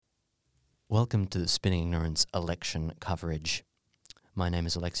Welcome to the Spinning Ignorance election coverage. My name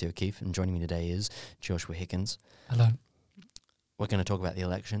is Alexi O'Keefe, and joining me today is Joshua Hickens. Hello. We're going to talk about the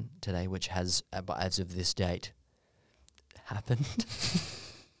election today, which has, as of this date, happened.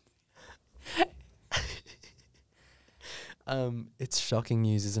 It's shocking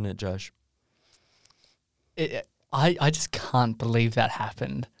news, isn't it, Josh? I just can't believe that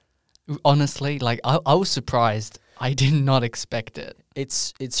happened. Honestly, I was surprised. I did not expect it.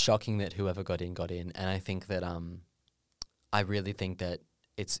 It's shocking that whoever got in, and I think that I really think that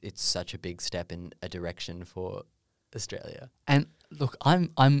it's such a big step in a direction for Australia. And look,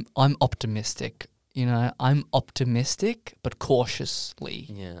 I'm optimistic. You know, I'm optimistic, but cautiously.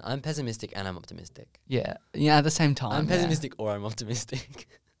 Yeah, I'm pessimistic and I'm optimistic. Yeah, at the same time. I'm pessimistic or I'm optimistic.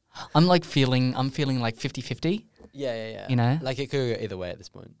 I'm feeling like 50-50. Yeah. You know? Like it could go either way at this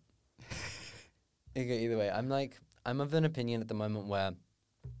point. It could go either way. I'm of an opinion at the moment where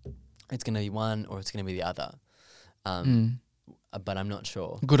it's going to be one or it's going to be the other. But I'm not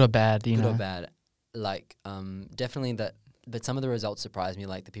sure. Good or bad, you know? Good or bad. Like, definitely that, but some of the results surprised me,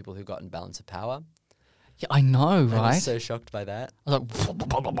 like the people who got in balance of power. Yeah, I know, I right? was so shocked by that. I was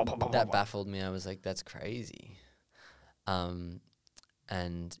like... That baffled me. I was like, that's crazy. And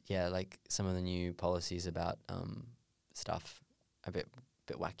yeah, like some of the new policies about stuff a bit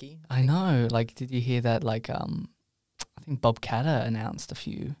wacky. I know. Like, did you hear that? Like, I think Bob Katter announced a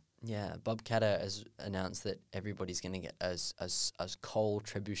few. Yeah, Bob Katter has announced that everybody's going to get as Cole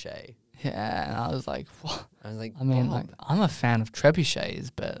Trebuchet. Yeah, and I was like, what? I was like, I mean, Bob, like, I'm a fan of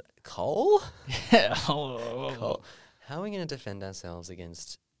trebuchets, but Cole? yeah. Cole. How are we going to defend ourselves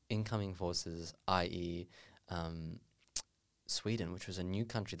against incoming forces, i.e., Sweden, which was a new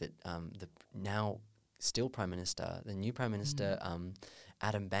country that the now still Prime Minister, the new Prime Minister,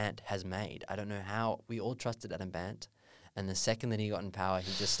 Adam Bandt, has made. I don't know how. We all trusted Adam Bandt. And the second that he got in power,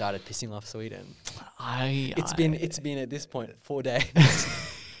 he just started pissing off Sweden. It's been at this point 4 days.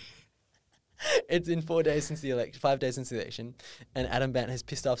 It's been 4 days since the election, 5 days since the election, and Adam Bandt has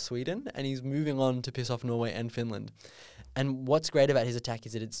pissed off Sweden, and he's moving on to piss off Norway and Finland. And what's great about his attack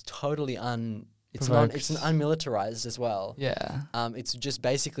is that it's totally it's unmilitarized as well. Yeah. It's just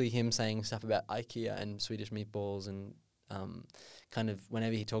basically him saying stuff about IKEA and Swedish meatballs and kind of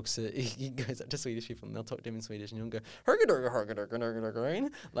whenever he talks to, he goes up to Swedish people and they'll talk to him in Swedish and he'll go,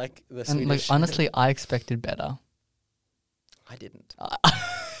 like the And Swedish. like, honestly, I expected better. I didn't.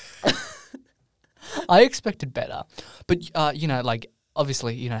 I expected better. But, you know, like,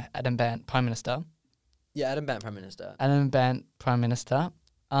 obviously, you know, Adam Bandt, Prime Minister. Yeah, Adam Bandt, Prime Minister. Adam Bandt, Prime Minister.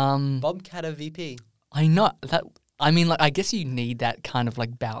 Bob Katter, VP. I know that. I mean, like, I guess you need that kind of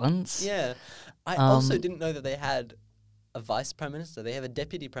like balance. Yeah. I also didn't know that they had a vice prime minister. They have a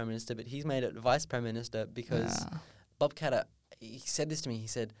deputy prime minister, but he's made it vice prime minister because Bob Katter, he said this to me. He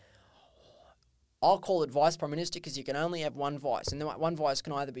said, I'll call it vice prime minister because you can only have one vice. And that one vice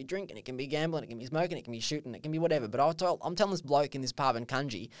can either be drinking, it can be gambling, it can be smoking, it can be shooting, it can be whatever. But I'm telling this bloke in this pub in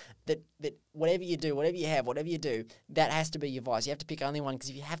Kunji that whatever you do, whatever you have, whatever you do, that has to be your vice. You have to pick only one because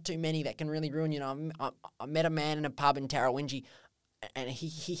if you have too many, that can really ruin you. Know, I met a man in a pub in Tarawinji and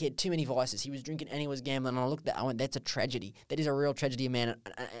he had too many vices. He was drinking and he was gambling. And I looked at that, I went, that's a tragedy. That is a real tragedy, man.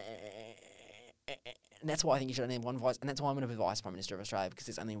 And that's why I think you should only have one vice. And that's why I'm going to be Vice Prime Minister of Australia, because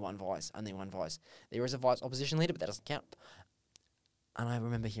there's only one vice. There is a vice opposition leader, but that doesn't count. And I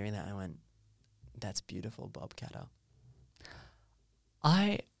remember hearing that and I went, that's beautiful, Bob Katter.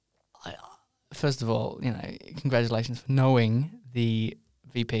 I first of all, you know, congratulations for knowing the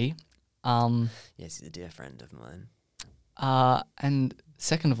VP. Yes, he's a dear friend of mine. And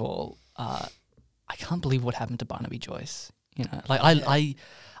second of all, I can't believe what happened to Barnaby Joyce. You know, like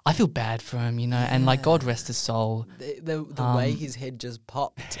I feel bad for him, you know, and like God rest his soul. The way his head just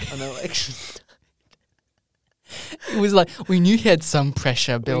popped on election it was like we knew he had some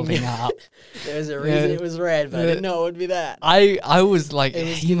pressure building up. There was a reason it was red, but I didn't know it would be that. I was like,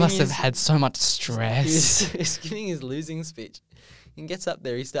 he must have had so much stress. He's giving his losing speech. He gets up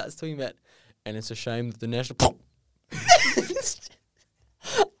there, he starts talking about, and it's a shame that the national...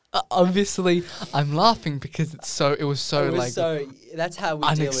 Obviously, I'm laughing because it was so that's how we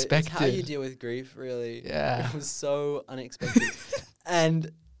unexpected. It's how you deal with grief, really. Yeah. It was so unexpected.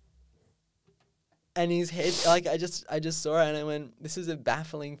 and his head, like I just saw it and I went, this is a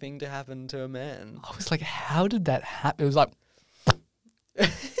baffling thing to happen to a man. I was like, how did that happen? It was like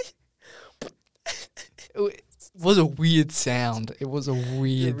it was a weird sound. It was a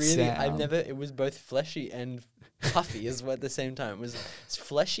weird sound. It was both fleshy and puffy as well at the same time. It's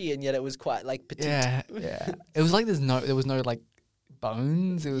fleshy and yet it was quite like petite. Yeah. It was like there was no like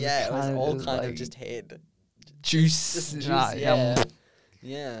bones. It was it was all like kind of just head. Juice. Just juice, yeah.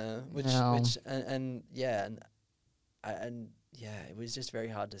 Yeah, which and yeah, and yeah, it was just very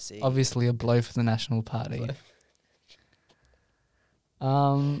hard to see. Obviously, a blow for the National Party.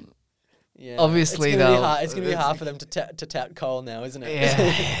 Yeah, Obviously, it's gonna be hard for them to tout Cole now, isn't it?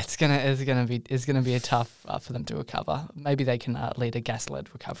 Yeah, it's gonna be a tough for them to recover. Maybe they can lead a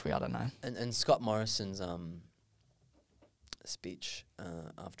gas-led recovery. I don't know. And Scott Morrison's speech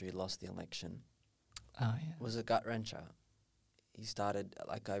after he lost the election was a gut wrencher. He started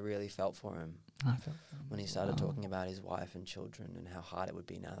I really felt for him when he started talking about his wife and children and how hard it would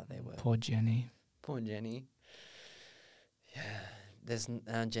be now that they were. Poor Jenny. Yeah. There's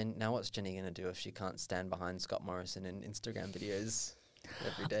now what's Jenny gonna do if she can't stand behind Scott Morrison in Instagram videos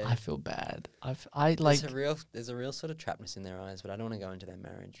every day? I feel bad. There's a real sort of trapness in their eyes, but I don't want to go into their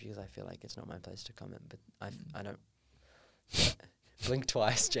marriage because I feel like it's not my place to comment. But I don't. Blink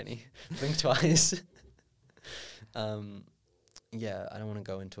twice, Jenny. Blink twice. Yeah, I don't want to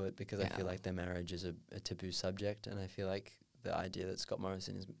go into it because I feel like their marriage is a taboo subject, and I feel like the idea that Scott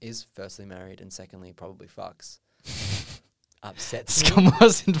Morrison is firstly married and secondly probably fucks upsets me. Scott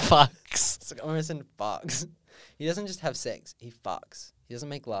Morrison fucks. Scott Morrison fucks. He doesn't just have sex, he fucks. He doesn't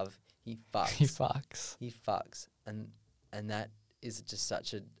make love, he fucks. He fucks. And that is just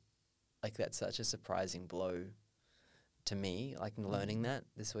such a surprising blow to me, like learning that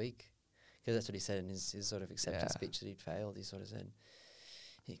this week. Because that's what he said in his sort of acceptance speech that he'd failed. He sort of said,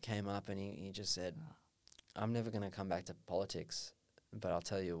 he came up and he just said, I'm never going to come back to politics, but I'll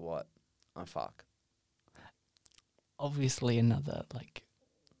tell you what, I fuck. Obviously another,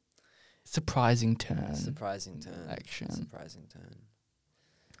 surprising turn. Action. Surprising turn.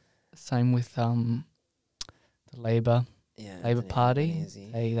 Same with the Labour Party.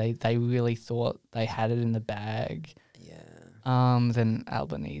 They really thought they had it in the bag. Then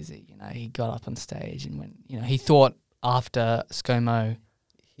Albanese, he got up on stage and went, he thought after ScoMo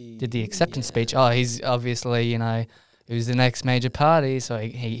did the acceptance speech, he's obviously, who's the next major party. So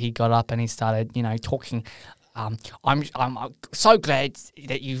he got up and he started, talking. I'm so glad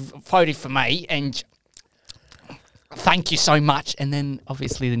that you voted for me and thank you so much. And then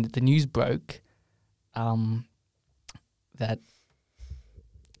obviously the news broke that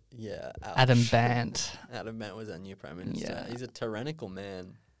Adam Bandt. Adam Bandt was our new Prime Minister. Yeah. He's a tyrannical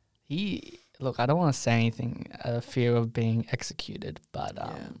man. I don't want to say anything out of fear of being executed, but I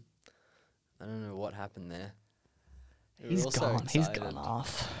don't know what happened there. He's gone. He's gone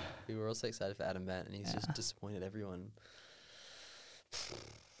off. We were also excited for Adam Bandt, and he's just disappointed everyone.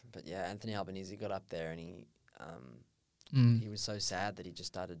 But yeah, Anthony Albanese got up there, and he was so sad that he just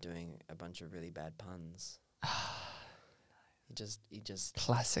started doing a bunch of really bad puns. He just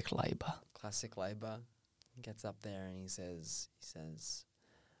classic Labour. He gets up there and he says,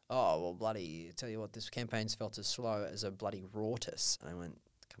 "Oh well, bloody! I tell you what, this campaign's felt as slow as a bloody rortus." And I went,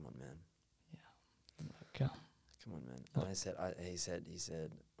 "Come on, man." Okay. Come on, man. And he said,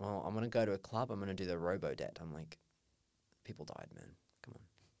 "Well, I'm gonna go to a club. I'm gonna do the Robodet." I'm like, "People died, man. Come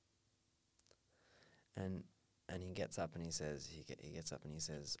on." And he gets up and he says,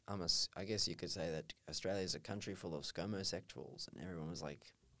 I guess you could say that Australia is a country full of scomosexuals. And everyone was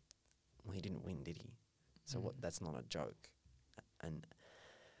like, well, he didn't win, did he? So that's not a joke. And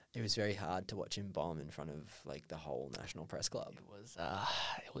it was very hard to watch him bomb in front of the whole National Press Club. It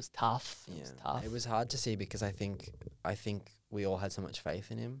was tough. It was hard to see because I think we all had so much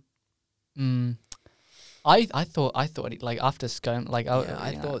faith in him. I thought after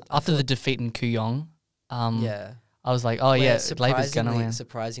after the defeat in Kooyong. I was like, Labour's going to win.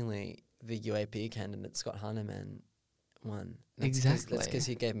 Surprisingly, the UAP candidate, Scott Haneman, won. Exactly. That's because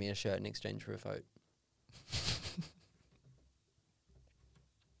he gave me a shirt in exchange for a vote.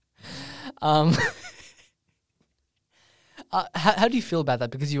 How do you feel about that?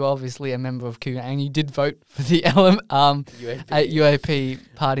 Because you're obviously a member of Kooyong and you did vote for the UAP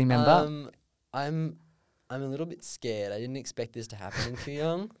party member. I'm a little bit scared. I didn't expect this to happen in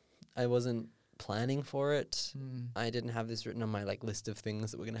Kooyong. I wasn't planning for it. I didn't have this written on my list of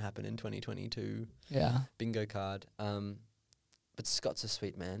things that were going to happen in 2022. Bingo card. But Scott's a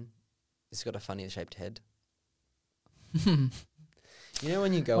sweet man. He's got a funny shaped head. When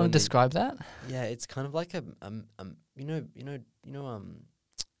you go, want to describe that? Yeah, it's kind of like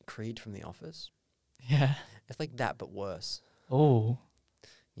Creed from The Office. Yeah, it's like that but worse. Oh,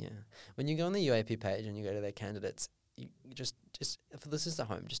 yeah. When you go on the UAP page and you go to their candidates, you just for listeners at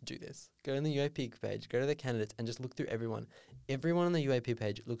home, just do this. Go on the UAP page, go to their candidates, and just look through everyone. Everyone on the UAP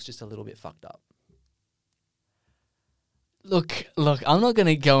page looks just a little bit fucked up. Look, I'm not going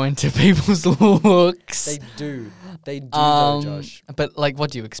to go into people's looks. They do though, Josh. But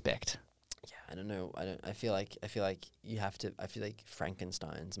what do you expect? I don't know. I feel like you have to. I feel like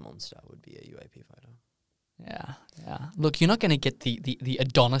Frankenstein's monster would be a UAP fighter. Yeah. Look, you're not going to get the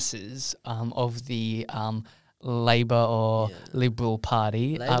Adonises of the Labour or Liberal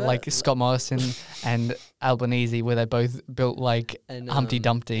Party, like Scott Morrison and Albanese, where they both built like Humpty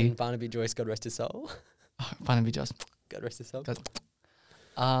Dumpty. And Barnaby Joyce, God rest his soul. Barnaby Joyce, God rest his soul.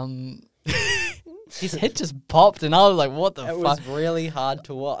 His head just popped, and I was like, "What the fuck?" It was really hard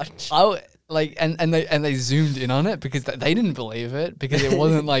to watch. And they zoomed in on it because they didn't believe it because it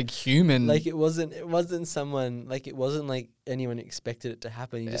wasn't like human. Like it wasn't someone, like it wasn't like anyone expected it to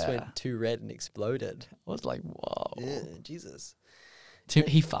happen. He just went too red and exploded. I was like, whoa. Yeah, Jesus.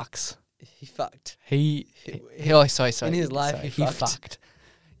 He fucks. He fucked. Sorry. In his life, he fucked.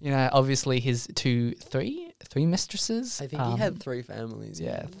 You know, obviously his three mistresses. I think he had 3 families.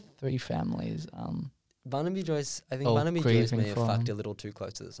 Yeah, 3 families. Barnaby Joyce, I think Barnaby Joyce may have fucked a little too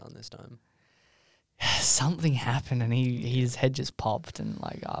close to the sun this time. Something happened and his head just popped and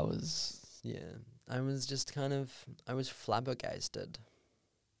like I was just kind of flabbergasted.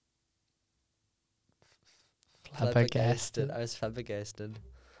 I was flabbergasted.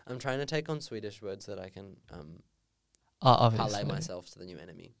 I'm trying to take on Swedish words that I can parlay myself to the new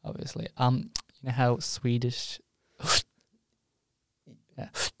enemy. Obviously. You know how Swedish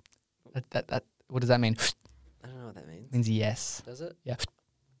that what does that mean? I don't know what that means. It means yes. Does it? Yeah.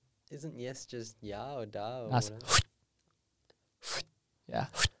 Isn't yes just ja or da or whatever? Yeah.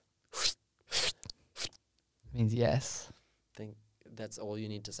 Means yes. I think that's all you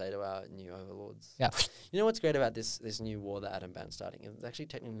need to say to our new overlords. Yeah. You know what's great about this new war that Adam Band's starting? It's actually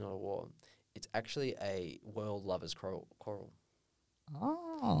technically not a war. It's actually a world lovers quarrel.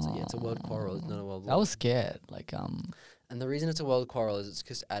 Oh. So it's a world quarrel. It's not a world war. I was scared. And the reason it's a world quarrel is it's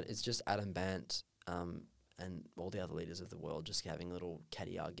because it's just Adam Bant and all the other leaders of the world just having little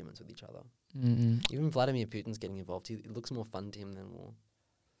catty arguments with each other. Mm-hmm. Even Vladimir Putin's getting involved. It looks more fun to him than war.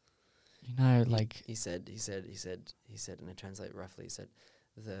 You know, he said, and I translate roughly. He said,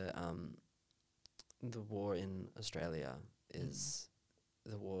 the war in Australia is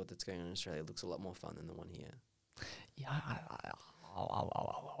the war that's going on in Australia looks a lot more fun than the one here. Yeah, I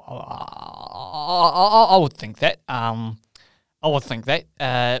would think that. I would think that.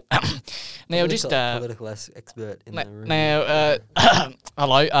 Now, political expert in the room. Now,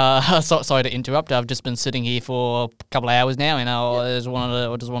 hello. Sorry to interrupt. I've just been sitting here for a couple of hours now, and I just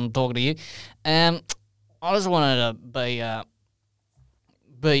wanted to talk to you. I just wanted to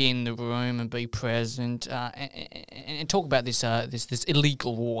be in the room and be present and talk about this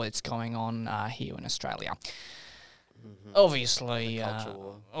illegal war that's going on here in Australia. Mm-hmm.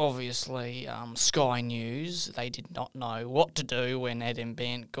 Obviously, Sky News, they did not know what to do when Adam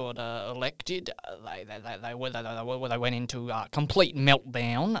Bant got elected. They went into a complete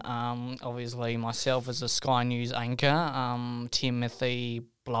meltdown. Obviously, myself as a Sky News anchor, Timothy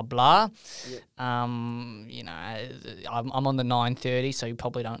blah blah. Yep. You know, I'm on the 9:30, so you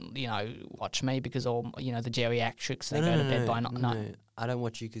probably don't watch me because all the geriatrics they go to bed by night. No, I don't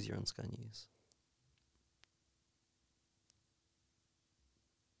watch you because you're on Sky News.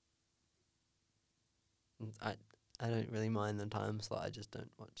 I don't really mind the time slot. I just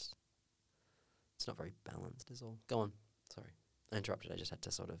don't watch. It's not very balanced, is all. Go on. Sorry, I interrupted. I just had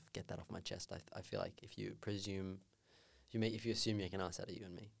to sort of get that off my chest. I feel like if you assume you make an ass out of you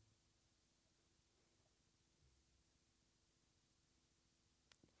and me.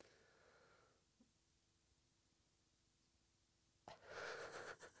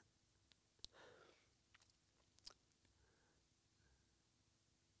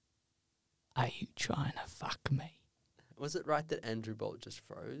 Are you trying to fuck me? Was it right that Andrew Bolt just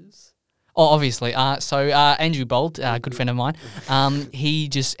froze? Oh, obviously. So Andrew Bolt, a good friend of mine, he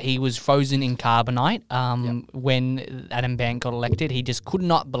was frozen in carbonite when Adam Bant got elected. He just could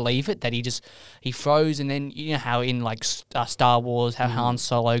not believe it that he froze, and then you know how in like Star Wars how Han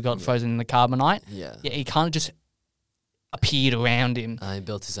Solo got frozen in the carbonite. Yeah, he kind of just appeared around him. He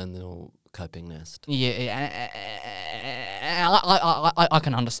built his own little coping nest. Yeah, I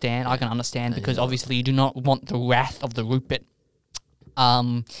can understand. I can understand because obviously you do not want the wrath of the Rupert.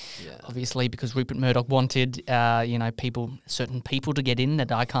 Obviously, because Rupert Murdoch wanted, certain people to get in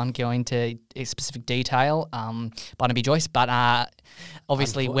that I can't go into a specific detail. Barnaby Joyce, but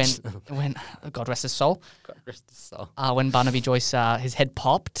obviously when God rest his soul. God rest his soul. When Barnaby Joyce, his head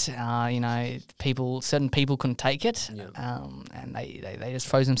popped. Certain people couldn't take it. Yeah. And they just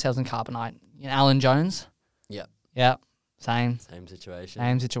froze themselves in carbonite. Alan Jones. Yeah. Yeah. Same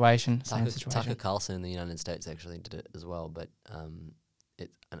situation. Tucker Carlson in the United States actually did it as well, but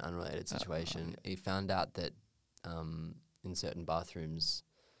it's an unrelated situation. He found out that in certain bathrooms,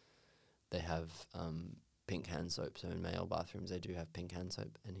 they have pink hand soap. So in male bathrooms, they do have pink hand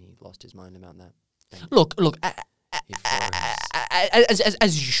soap, and he lost his mind about that. Look.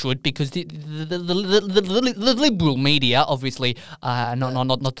 As you should, because the liberal media, obviously,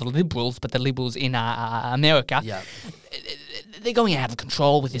 not the liberals, but the liberals in America, they're going out of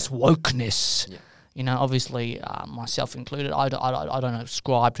control with this wokeness. Yeah. You know, obviously, myself included, I don't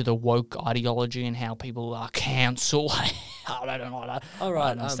subscribe to the woke ideology and how people cancel. I don't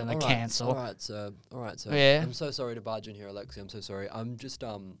understand the cancel. All right, so. Yeah. I'm so sorry to barge in here, Alexi. I'm so sorry. I'm just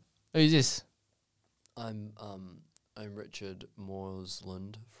Who's this? I'm Richard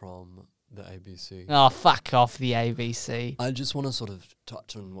Morsland from the ABC. Oh, fuck off the ABC. I just want to sort of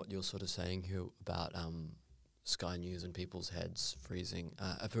touch on what you're sort of saying here about Sky News and people's heads freezing.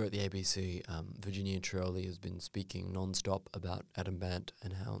 Over at the ABC, Virginia Trioli has been speaking non-stop about Adam Bandt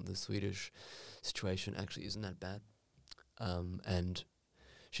and how the Swedish situation actually isn't that bad. And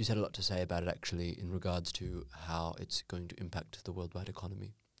she's had a lot to say about it actually in regards to how it's going to impact the worldwide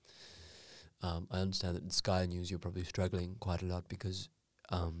economy. I understand that in Sky News you're probably struggling quite a lot because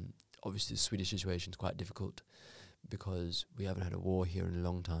obviously the Swedish situation is quite difficult because we haven't had a war here in a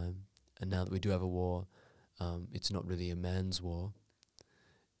long time. And now that we do have a war, it's not really a man's war.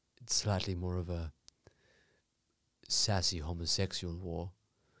 It's slightly more of a sassy homosexual war.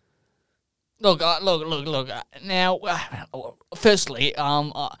 Look. Now, firstly,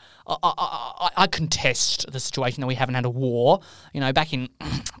 I contest the situation that we haven't had a war. You know, back in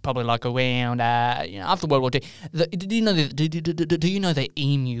probably like around after World War II. Do you know the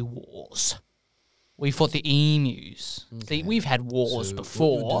Emu Wars? We fought the emus. Okay. See, we've had wars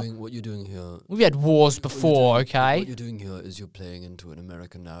before. What you're doing here... We've had wars before, okay? What you're doing here is you're playing into an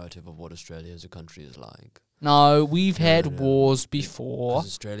American narrative of what Australia as a country is like. No, we've had wars before.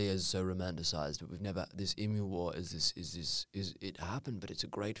 Because Australia is so romanticized, but we've never... This Emu War it happened, but it's a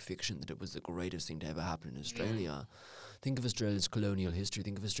great fiction that it was the greatest thing to ever happen in Australia. Think of Australia's colonial history.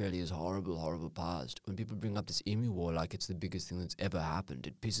 Think of Australia's horrible, horrible past. When people bring up this Emu War like it's the biggest thing that's ever happened,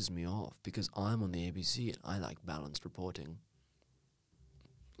 it pisses me off because I'm on the ABC and I like balanced reporting.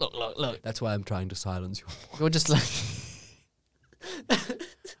 Look. That's why I'm trying to silence you. You're just like...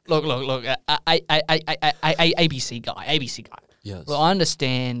 Look. ABC guy. Yes. Well, I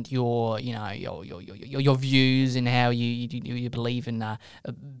understand your views and how you believe in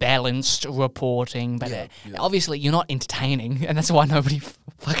balanced reporting, but obviously you're not entertaining, and that's why nobody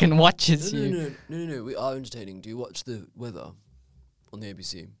fucking watches you. No, we are entertaining. Do you watch the weather on the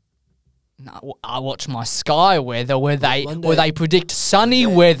ABC? No, I watch my Sky Weather where they predict sunny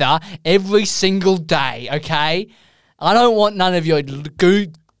weather every single day. Okay, I don't want none of your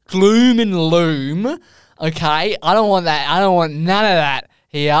gloom and loom. Okay, I don't want that. I don't want none of that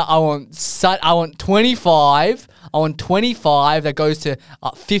here. I want 25. I want 25 that goes to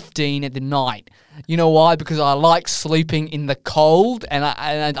 15 at the night. You know why? Because I like sleeping in the cold, and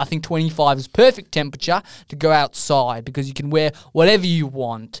I think 25 is perfect temperature to go outside because you can wear whatever you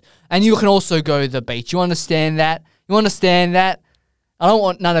want, and you can also go to the beach. You understand that? I don't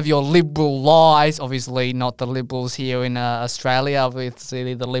want none of your liberal lies. Obviously, not the liberals here in Australia.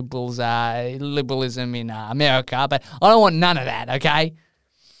 Obviously, the liberals liberalism in America. But I don't want none of that. Okay.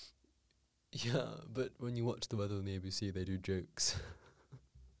 Yeah, but when you watch the weather on the ABC, they do jokes.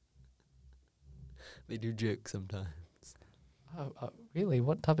 They do jokes sometimes. Oh, really?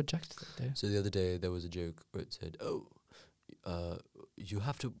 What type of jokes do they do? So the other day there was a joke where it said,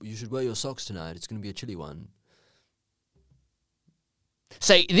 you should wear your socks tonight. It's going to be a chilly one.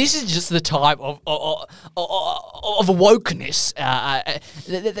 See, this is just the type of wokeness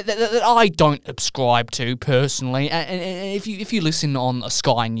that I don't subscribe to personally. And if you listen on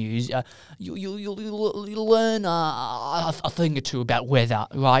Sky News, you'll learn a thing or two about weather,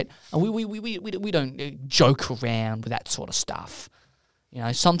 right? And we don't joke around with that sort of stuff. You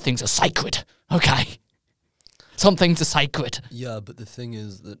know, some things are sacred. Okay. Some things are sacred. Yeah, but the thing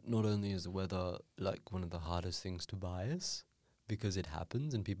is that not only is the weather like one of the hardest things to bias, because it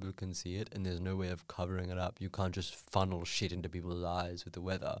happens and people can see it and there's no way of covering it up. You can't just funnel shit into people's eyes with the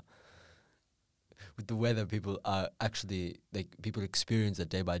weather. With the weather, people are actually, people experience it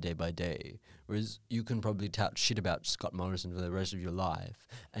day by day by day. Whereas you can probably tout shit about Scott Morrison for the rest of your life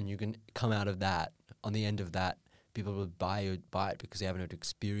and you can come out of that, on the end of that, people will buy it because they haven't had to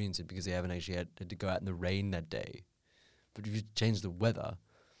experience it, because they haven't actually had to go out in the rain that day. But if you change the weather...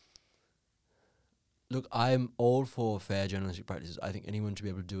 Look, I'm all for fair journalistic practices. I think anyone should be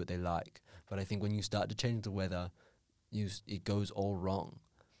able to do what they like. But I think when you start to change the weather, it goes all wrong.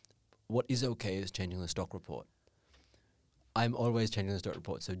 What is okay is changing the stock report. I'm always changing the stock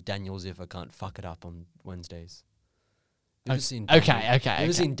report so Daniel Ziffer can't fuck it up on Wednesdays. Never seen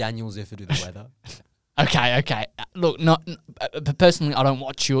Okay. seen Daniel Ziffer do the weather. Okay. Look, personally, I don't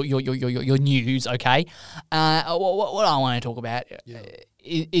watch your news. Okay, what I want to talk about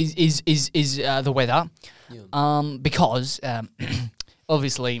is the weather. Yeah. Because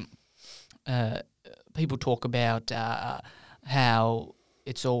obviously, people talk about how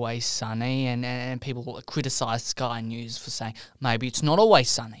it's always sunny, and people criticize Sky News for saying maybe it's not always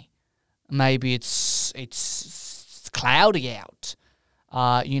sunny, maybe it's cloudy out.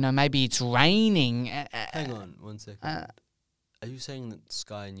 Maybe it's raining. Hang on 1 second. Are you saying that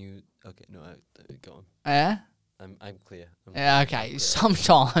Sky News? Okay, no, go on. Yeah. I'm clear. Okay. Clear.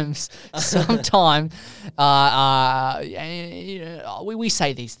 Sometimes, we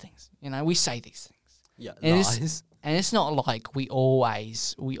say these things. We say these things. Yeah, lies. And it's not like we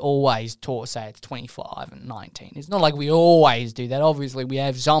always say it's 25 and 19. It's not like we always do that. Obviously, we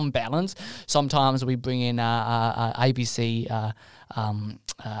have some balance. Sometimes we bring in ABC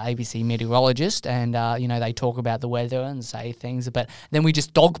meteorologist, and they talk about the weather and say things, but then we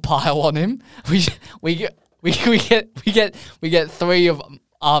just dogpile on him. We get three of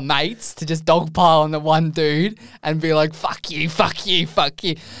our mates to just dogpile on the one dude and be like, fuck you.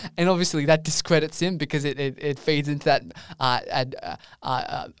 And obviously that discredits him because it feeds into that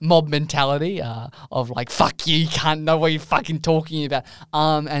mob mentality of like, fuck you can't know what you're fucking talking about.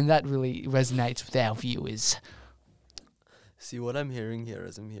 And that really resonates with our viewers. See, what I'm hearing here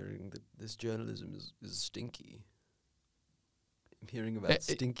is that this journalism is stinky. I'm hearing about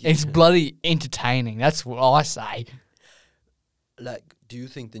stinky. It's bloody entertaining. That's what I say. Like, do you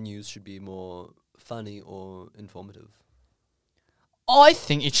think the news should be more funny or informative? I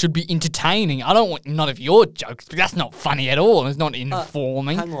think it should be entertaining. I don't want none of your jokes, but that's not funny at all. It's not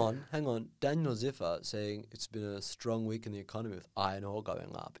informing. Hang on. Daniel Ziffer saying it's been a strong week in the economy with iron ore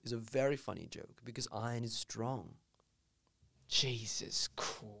going up is a very funny joke because iron is strong. Jesus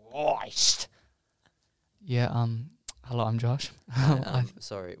Christ. Yeah, hello, I'm Josh.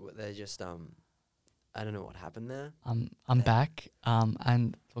 Sorry, they're just, I don't know what happened there. I'm back.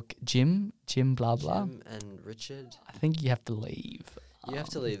 And look, Jim, blah, blah. Jim and Richard. I think you have to leave. You have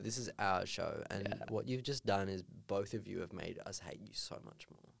to leave. This is our show. And what you've just done is both of you have made us hate you so much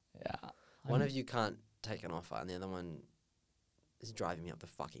more. Yeah. One of you can't take an offer and the other one is driving me up the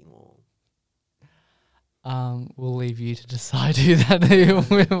fucking wall. We'll leave you to decide who that is.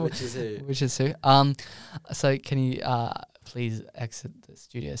 Which is who? So can you please exit the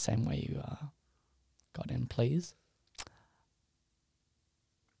studio same way you got in, please?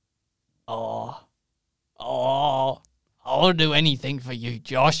 I'll do anything for you,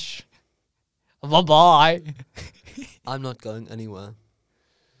 Josh. Bye-bye. I'm not going anywhere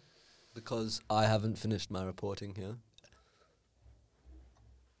because I haven't finished my reporting here.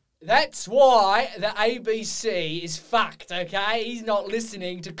 That's why the ABC is fucked, okay? He's not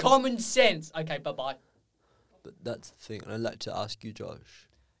listening to common sense. Okay, bye-bye. But that's the thing, and I'd like to ask you, Josh.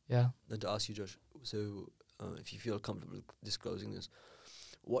 Yeah? So if you feel comfortable disclosing this,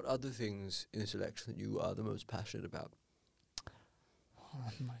 what other things in this election that you are the most passionate about?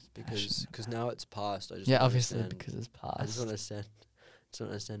 Because now it's passed. Obviously because it's passed. I just want to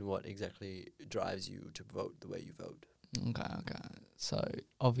understand what exactly drives you to vote the way you vote. Okay. So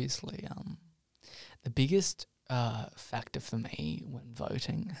obviously, the biggest factor for me when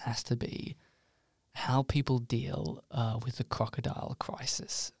voting has to be how people deal with the crocodile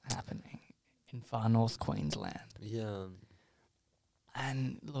crisis happening in far north Queensland. Yeah.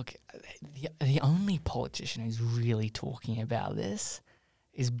 And look, the only politician who's really talking about this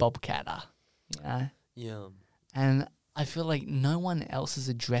is Bob Katter, Yeah. And I feel like no one else is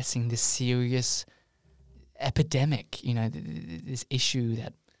addressing this serious epidemic, this issue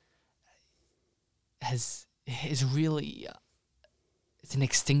that is really it's an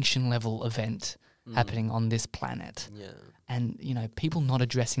extinction level event happening on this planet. Yeah. And people not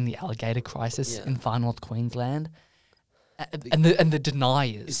addressing the alligator crisis in far north Queensland, and the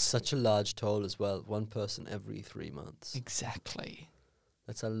deniers. It's such a large toll as well. One person every 3 months. Exactly.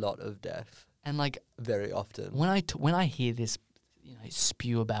 That's a lot of death. And very often when I hear this,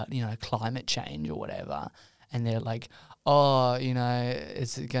 spew about climate change or whatever, and they're like,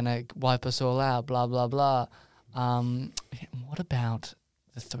 it's gonna wipe us all out, blah blah blah. What about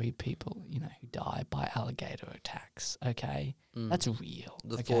the 3 people who die by alligator attacks? Okay, that's real.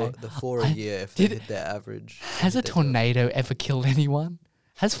 The 4 a year if they hit their average. Has a tornado ever killed anyone?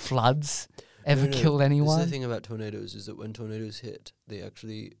 Has floods ever killed anyone? This is the thing about tornadoes is that when tornadoes hit, they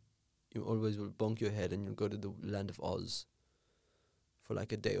actually, you always will bonk your head and you'll go to the land of Oz for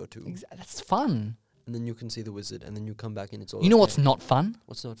like a day or 2. That's fun. And then you can see the wizard and then you come back and it's all what's not fun?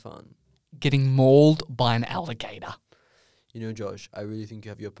 What's not fun? Getting mauled by an alligator. Josh, I really think you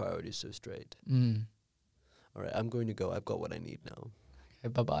have your priorities so straight. All right, I'm going to go. I've got what I need now.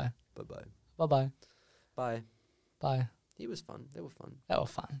 Okay, bye-bye. Bye-bye. Bye-bye. Bye. Bye. He was fun. They were fun. They were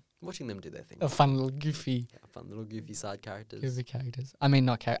fun. Watching them do their thing. A fun little goofy. Yeah, fun little goofy side characters. Goofy characters. I mean,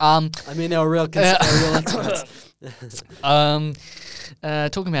 not characters. I mean, they were real experts.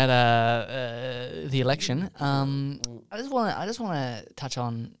 Talking about the election. I just want to touch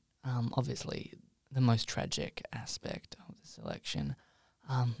on obviously the most tragic aspect of this election.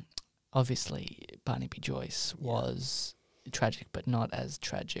 Obviously, Barnaby Joyce was tragic, but not as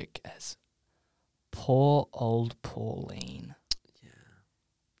tragic as poor old Pauline. Yeah.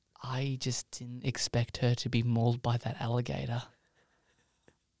 I just didn't expect her to be mauled by that alligator.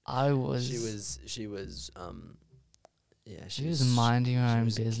 She was minding her own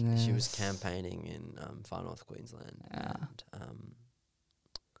business. She was campaigning in Far North Queensland. Yeah. And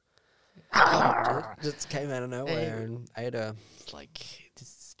just came out of nowhere and ate her. Like,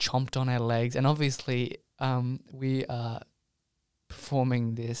 just chomped on her legs. And obviously, we are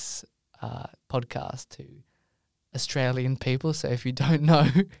performing this podcast to Australian people. So if you don't know,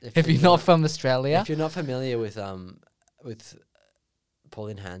 if you're not from Australia, if you're not familiar with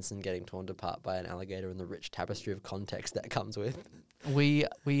Pauline Hanson getting torn apart by an alligator and the rich tapestry of context that comes with, we're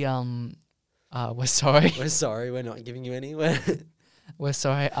sorry. We're sorry. We're not giving you any. We're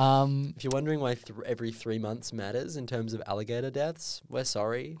sorry. If you're wondering why every 3 months matters in terms of alligator deaths, we're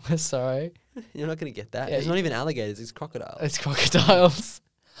sorry. We're sorry. You're not going to get that. Yeah, it's not even alligators. It's crocodiles. It's crocodiles.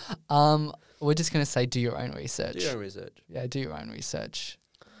 We're just going to say do your own research. Do your own research. Yeah, do your own research.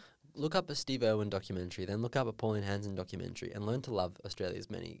 Look up a Steve Irwin documentary, then look up a Pauline Hanson documentary, and learn to love Australia's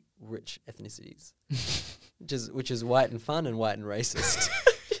many rich ethnicities, which is white and fun and white and racist.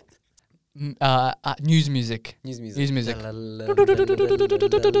 News music.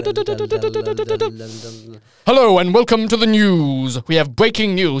 Hello and welcome to the news. We have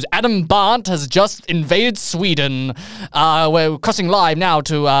breaking news. Adam Bandt has just invaded Sweden. We're crossing live now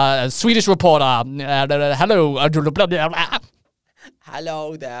to a Swedish reporter. Hello.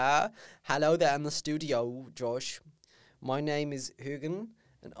 Hello there. Hello there in the studio, Josh. My name is Hugen,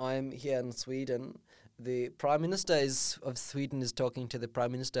 and I'm here in Sweden. The Prime Minister of Sweden is talking to the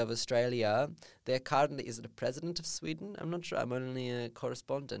Prime Minister of Australia. Is it the President of Sweden? I'm not sure. I'm only a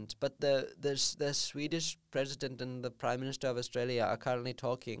correspondent. But the Swedish President and the Prime Minister of Australia are currently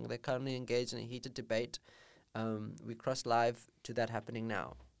talking. They're currently engaged in a heated debate. We cross live to that happening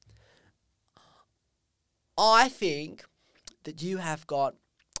now. I think that you have got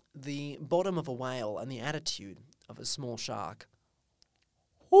the bottom of a whale and the attitude of a small shark.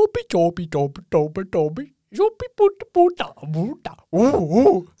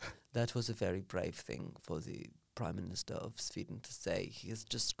 That was a very brave thing for the Prime Minister of Sweden to say. He has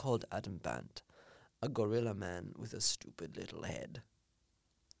just called Adam Bandt a gorilla man with a stupid little head.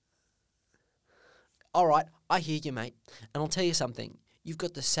 All right, I hear you, mate. And I'll tell you something. You've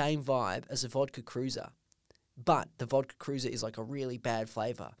got the same vibe as a vodka cruiser. But the vodka cruiser is like a really bad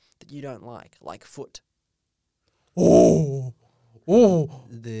flavour that you don't like foot. Oh!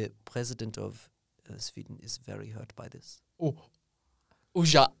 The president of Sweden is very hurt by this. A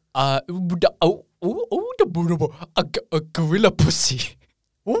gorilla pussy.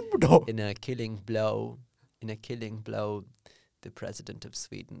 In a killing blow, the president of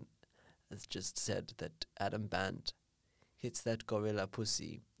Sweden has just said that Adam Bandt hits that gorilla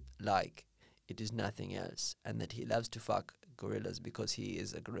pussy like it is nothing else, and that he loves to fuck gorillas because he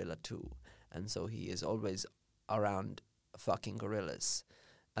is a gorilla too, and so he is always around fucking gorillas.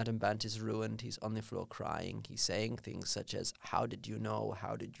 Adam Bandt is ruined. He's on the floor crying. He's saying things such as, how did you know?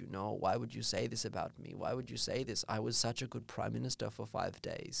 How did you know? Why would you say this about me? Why would you say this? I was such a good prime minister for 5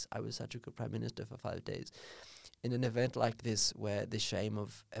 days. In an event like this, where the shame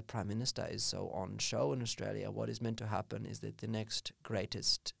of a prime minister is so on show in Australia, what is meant to happen is that the next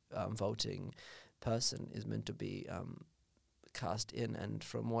greatest voting person is meant to be cast in, and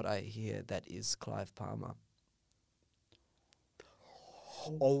from what I hear, that is Clive Palmer.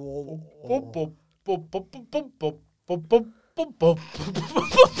 Hello.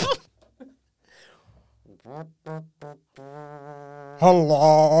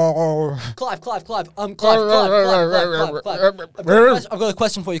 Clive. I've got a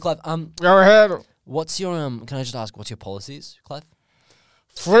question for you, Clive. Go ahead. What's your can I just ask what's your policies, Clive?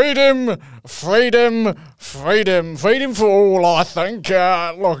 Freedom for all, I think.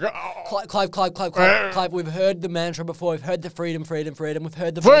 Look. Clive, we've heard the mantra before. We've heard the freedom. We've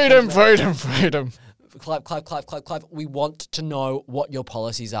heard the freedom. Clive, we want to know what your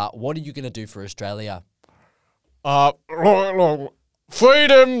policies are. What are you going to do for Australia? Look.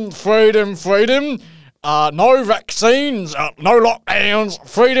 Freedom. No vaccines, no lockdowns,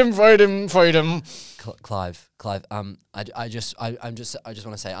 freedom. Clive, I just want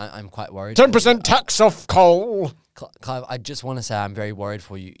to say I'm quite worried. 10% tax off coal. Clive, I just want to say I'm very worried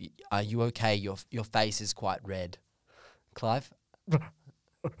for you. Are you okay? Your face is quite red. Clive?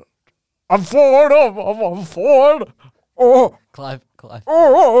 I'm forward. I'm forward. Oh. Clive.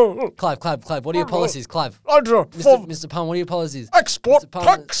 Oh. Clive, what are your policies, Clive? Mr. Palmer, what are your policies? Export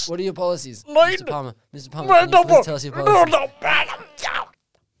tax. What are your policies? Mr. Palmer, can you please tell us your policies?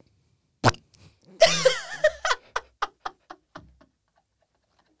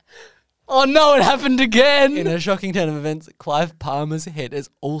 Oh no, it happened again! In a shocking turn of events, Clive Palmer's head has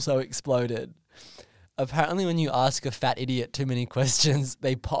also exploded. Apparently when you ask a fat idiot too many questions,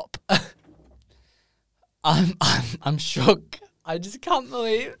 they pop. I'm shook. I just can't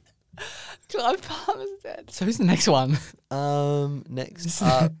believe Clive Palmer's dead. So who's the next one? Next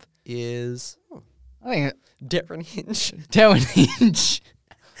up is I think Darren Hinch. Darren Hinch.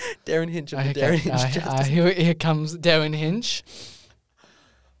 Darren Hinch of the Darren Hinch. Here comes Darren Hinch.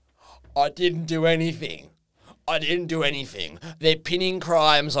 I didn't do anything. They're pinning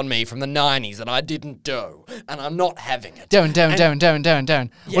crimes on me from the 90s that I didn't do, and I'm not having it.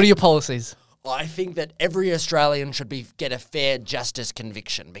 Darren. Yeah. What are your policies? I think that every Australian should get a fair justice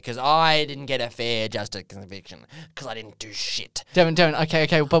conviction, because I didn't get a fair justice conviction because I didn't do shit. Darren,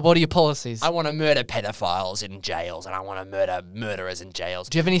 okay, but what are your policies? I want to murder pedophiles in jails, and I want to murder murderers in jails.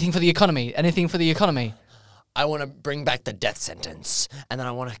 Do you have anything for the economy? I want to bring back the death sentence, and then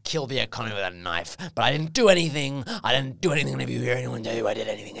I want to kill the economy with a knife. But I didn't do anything. And if you hear anyone tell you I did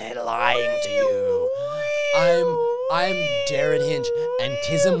anything, they're lying to you. I'm Darren Hinch, and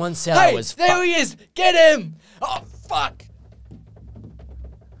Tism once said I was there he is! Get him! Oh, fuck.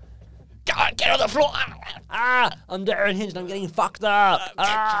 God, get on the floor. I'm Darren Hinch, and I'm getting fucked up.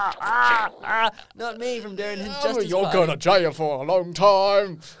 Not me from Darren Hinch Justice You're Party. going to jail for a long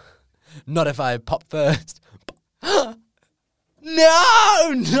time. Not if I pop first. No,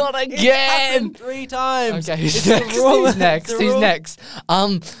 not again. 3 times. Okay, who's next?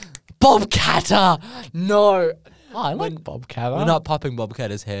 Bob Catter. No. Oh, I like Bob Catter. We're not popping Bob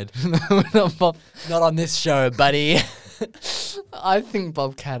Catter's head. We're not Not on this show, buddy. I think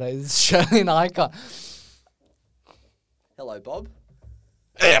Bob Catter is surely an icon. Hello, Bob.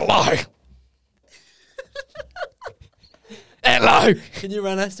 Hello. Hello. Can you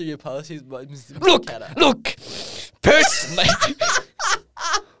run us through your policies, Mr. Look. Personally,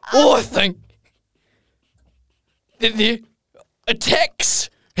 I think that the attacks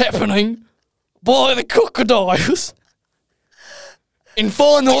happening by the crocodiles in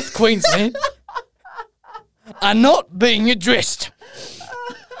far North Queensland are not being addressed.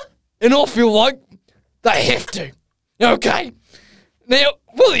 And I feel like they have to. Okay. Now,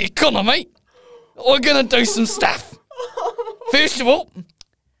 for the economy, we're going to do some stuff. First of all,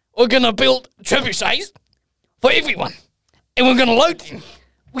 we're going to build trebuchets for everyone. And we're going to load them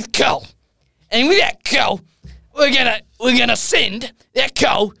with coal. And with that coal, we're gonna send that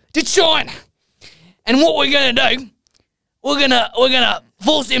coal to China. And what we're going to do, we're gonna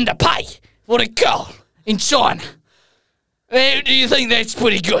force them to pay for the coal in China. Do you think that's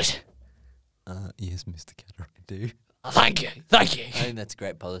pretty good? Yes, Mr. Catter, I do. Thank you. I think that's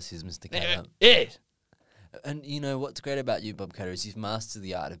great policies, Mr. Catter. Yes. And you know what's great about you, Bob Catter, is you've mastered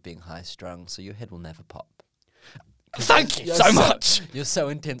the art of being high-strung, so your head will never pop. Thank you so much. You're so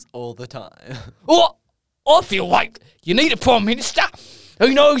intense all the time. Well, I feel like you need a Prime Minister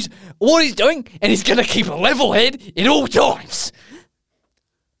who knows what he's doing and he's going to keep a level head at all times.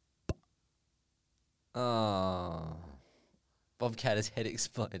 Oh. Bob Catter's head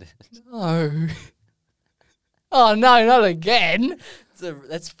exploded. No. Oh, no, not again.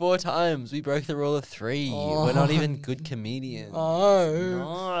 That's 4 times. We broke the rule of 3. Oh. We're not even good comedians.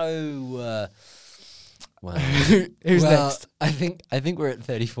 Oh. No. Well, Who's next? I think we're at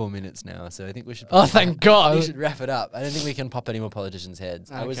 34 minutes now, so I think we should. Thank God. We should wrap it up. I don't think we can pop any more politicians'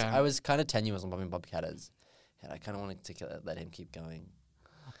 heads. Okay. I was kind of tenuous on popping Bob Catter's head. I kind of wanted to let him keep going.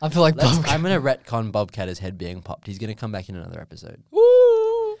 I feel like I'm going to retcon Bob Catter's head being popped. He's going to come back in another episode.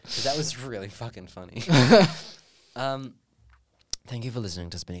 Woo! 'Cause that was really fucking funny. Thank you for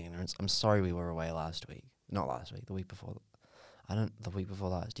listening to Spinning Ignorance. I'm sorry we were away last week. Not last week, the week before. The week before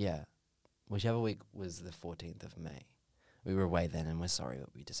last, yeah. Whichever week was the 14th of May. We were away then, and we're sorry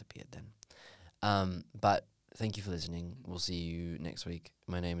that we disappeared then. But thank you for listening. We'll see you next week.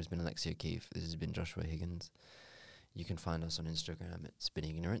 My name has been Alexi O'Keefe. This has been Joshua Higgins. You can find us on Instagram at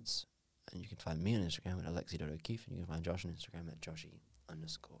Spinning Ignorance, and you can find me on Instagram at Alexi.O'Keefe, and you can find Josh on Instagram at Joshy_.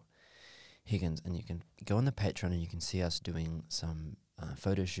 Higgins, and you can go on the Patreon and you can see us doing some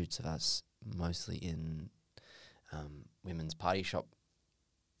photo shoots of us, mostly in women's party shop,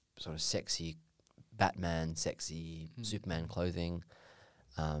 sort of sexy Batman, sexy Superman clothing,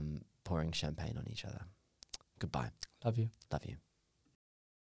 pouring champagne on each other. Goodbye. Love you. Love you.